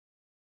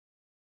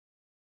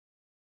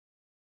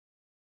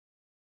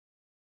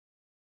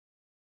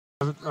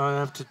I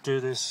have to do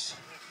this,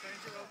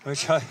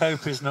 which I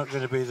hope is not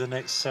going to be the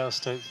next South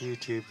Stoke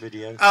YouTube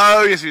video.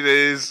 Oh, yes it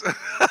is.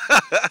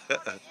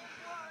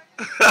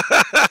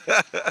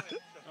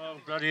 Oh,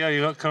 bloody hell,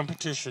 you got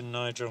competition,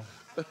 Nigel.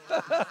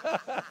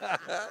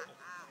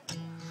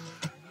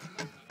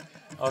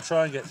 I'll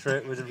try and get through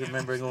it with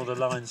remembering all the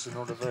lines and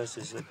all the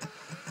verses.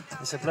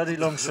 It's a bloody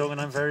long song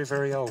and I'm very,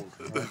 very old.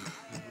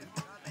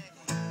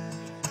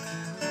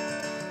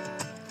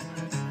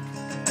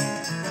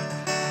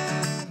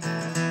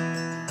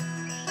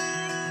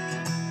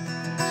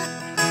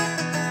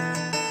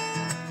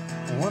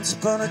 Once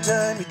upon a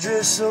time you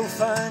dressed so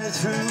fine, you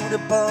threw the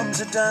bombs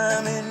a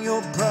dime in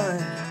your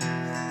prime,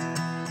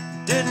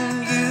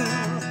 didn't you?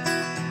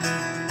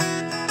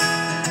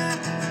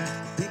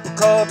 People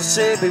called to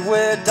say,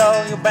 beware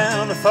doll, you're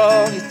bound to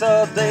fall. You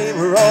thought they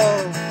were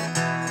all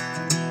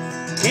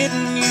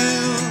kidding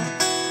you.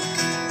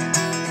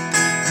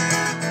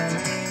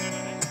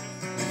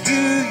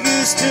 You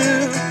used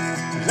to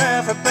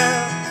laugh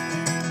about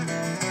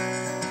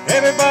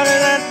everybody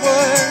that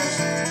was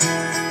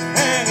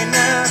hanging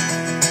out.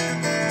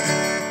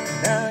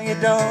 Now you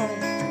don't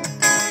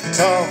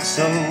talk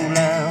so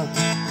loud.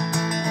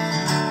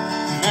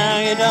 Now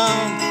you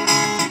don't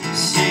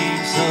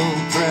seem so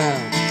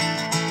proud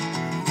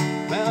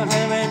about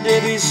having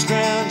to be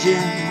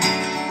scrounging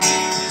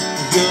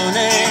your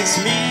next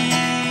meal.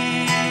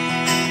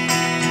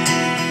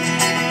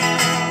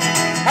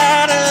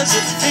 How does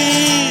it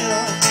feel?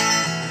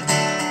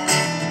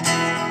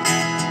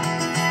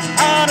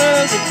 How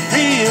does it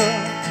feel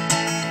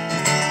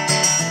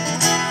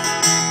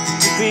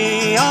to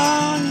be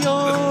on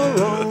your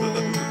own,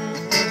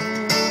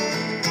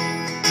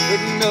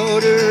 with no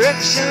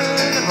direction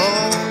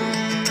home,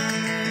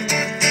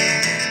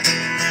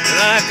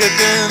 like a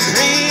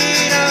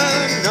complete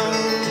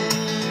unknown,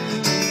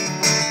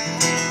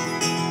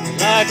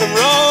 like a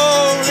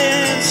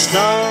rolling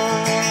stone?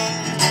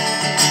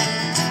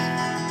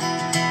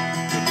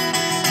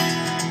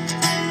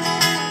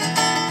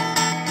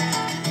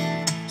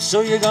 So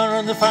you're gonna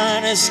run the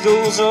finest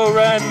schools,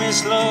 alright,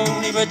 Miss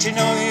Lonely, but you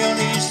know you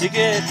only used to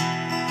get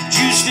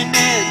juiced in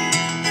it.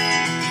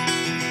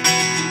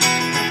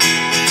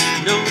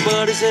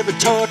 Nobody's ever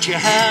taught you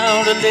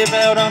how to live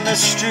out on the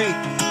street.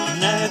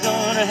 Now you're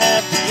gonna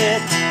have to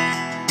get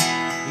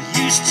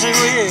used to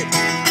it.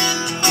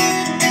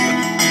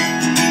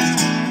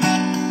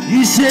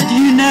 You said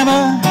you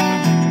never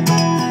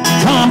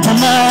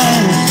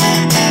compromise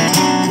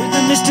with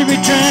a mystery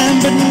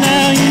tram, but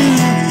now you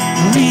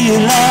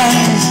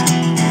realize,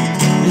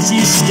 as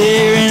you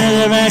stare into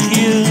the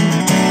vacuum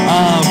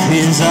of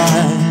his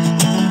eyes,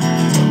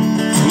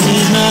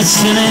 he's not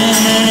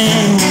sending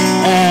any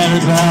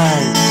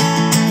alibis.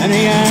 And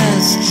he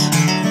asks,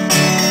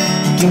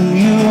 do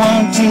you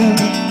want to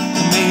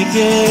make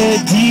a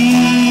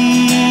deal?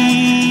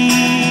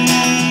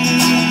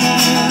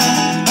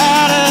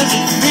 How does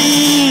it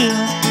feel?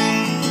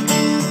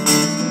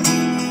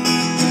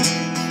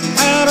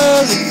 How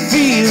does it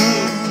feel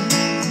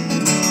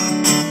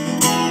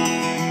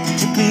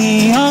to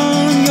be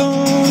on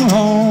your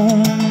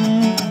own,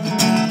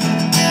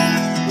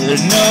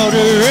 with no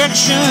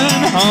direction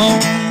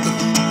home,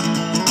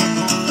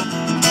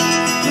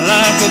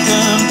 like a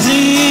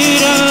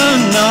complete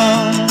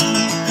unknown,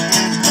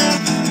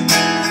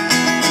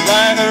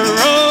 like a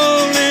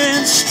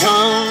rolling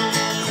stone?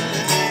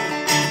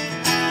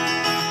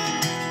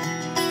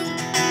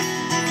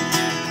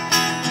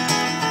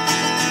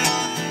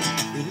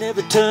 You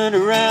never turned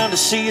around to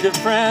see the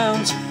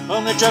frowns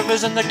on the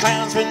jugglers and the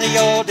clowns when they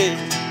all did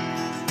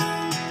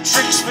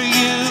tricks for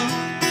you.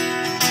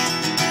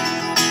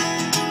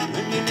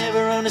 And you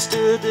never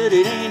understood that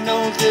it ain't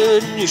no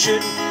good, and you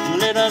shouldn't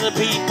let other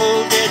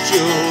people get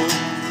your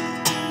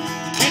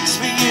kicks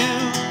for you.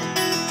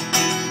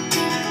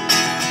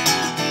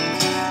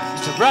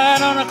 To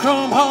ride on a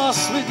chrome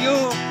horse with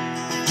your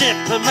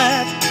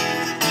diplomat,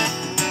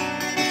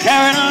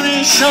 carrying on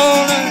his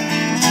shoulder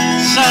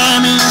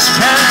Simon's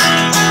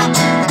cat.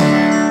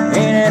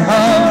 Ain't it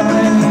hard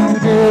when you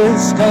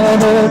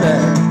discover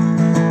that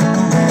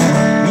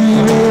he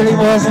really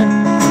wasn't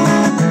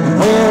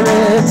where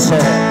it's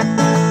at,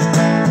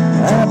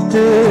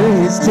 after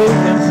he's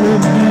taken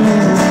from you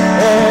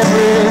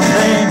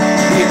everything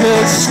he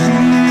could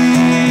steal?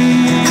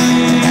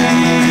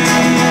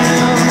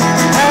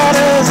 How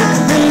does it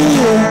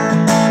feel?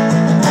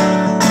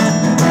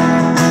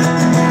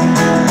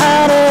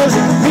 How does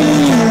it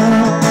feel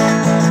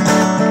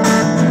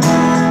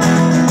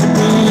to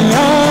be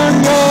on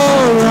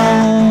your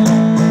own,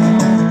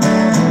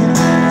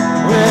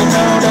 with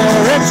no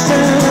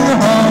direction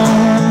home,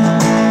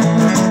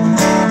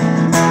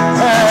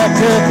 like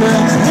a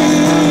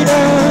complete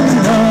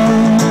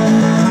unknown,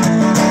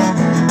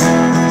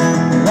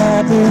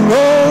 like a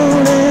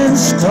rolling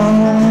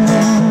stone?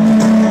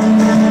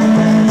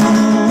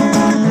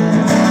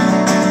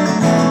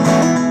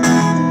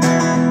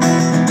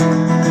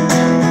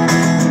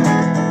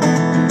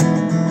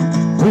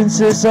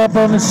 Princess up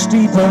on the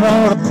steeple,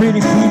 all the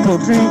pretty people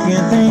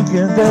drinking,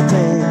 thinking that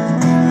they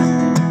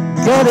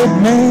got it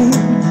made.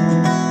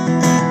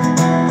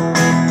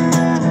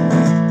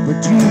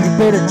 to, you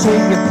better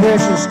take your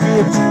precious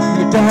gifts,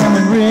 your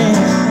diamond rings,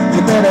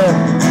 you better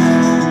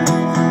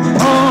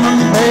pawn them,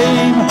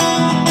 babe.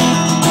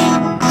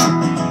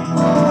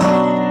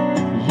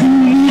 You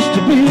used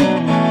to be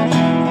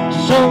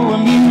so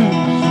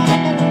amused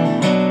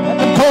at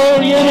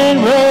Napoleon and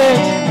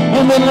rags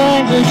and the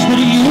language that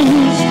he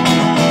used.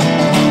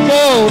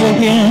 Go to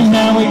him,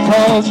 now he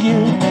calls you,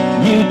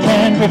 you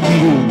can't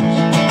refuse.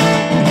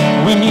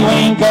 When you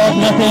ain't got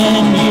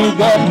nothing, you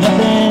got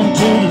nothing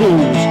to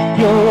lose.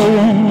 You're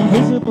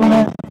invisible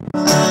now,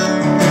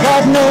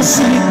 got no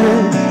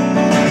secret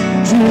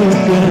to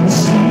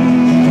conceal.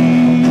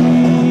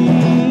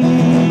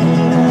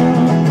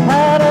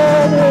 How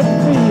does it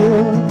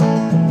feel?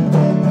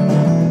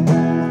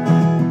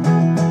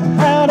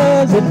 How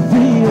does it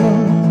feel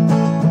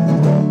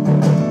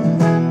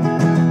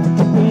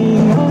to be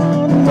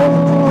on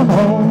your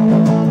own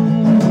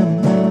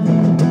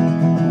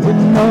with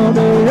no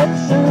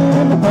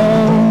direction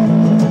home?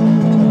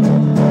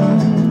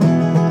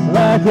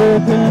 Like a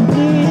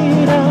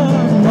complete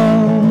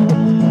unknown,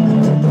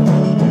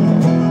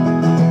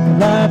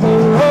 like a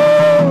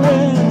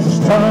rolling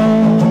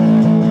stone.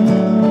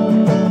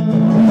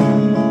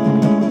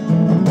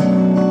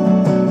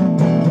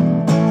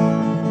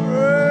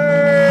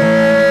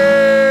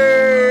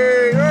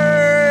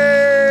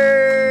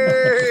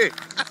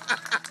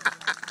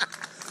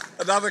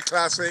 Another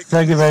classic.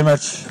 Thank you very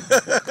much.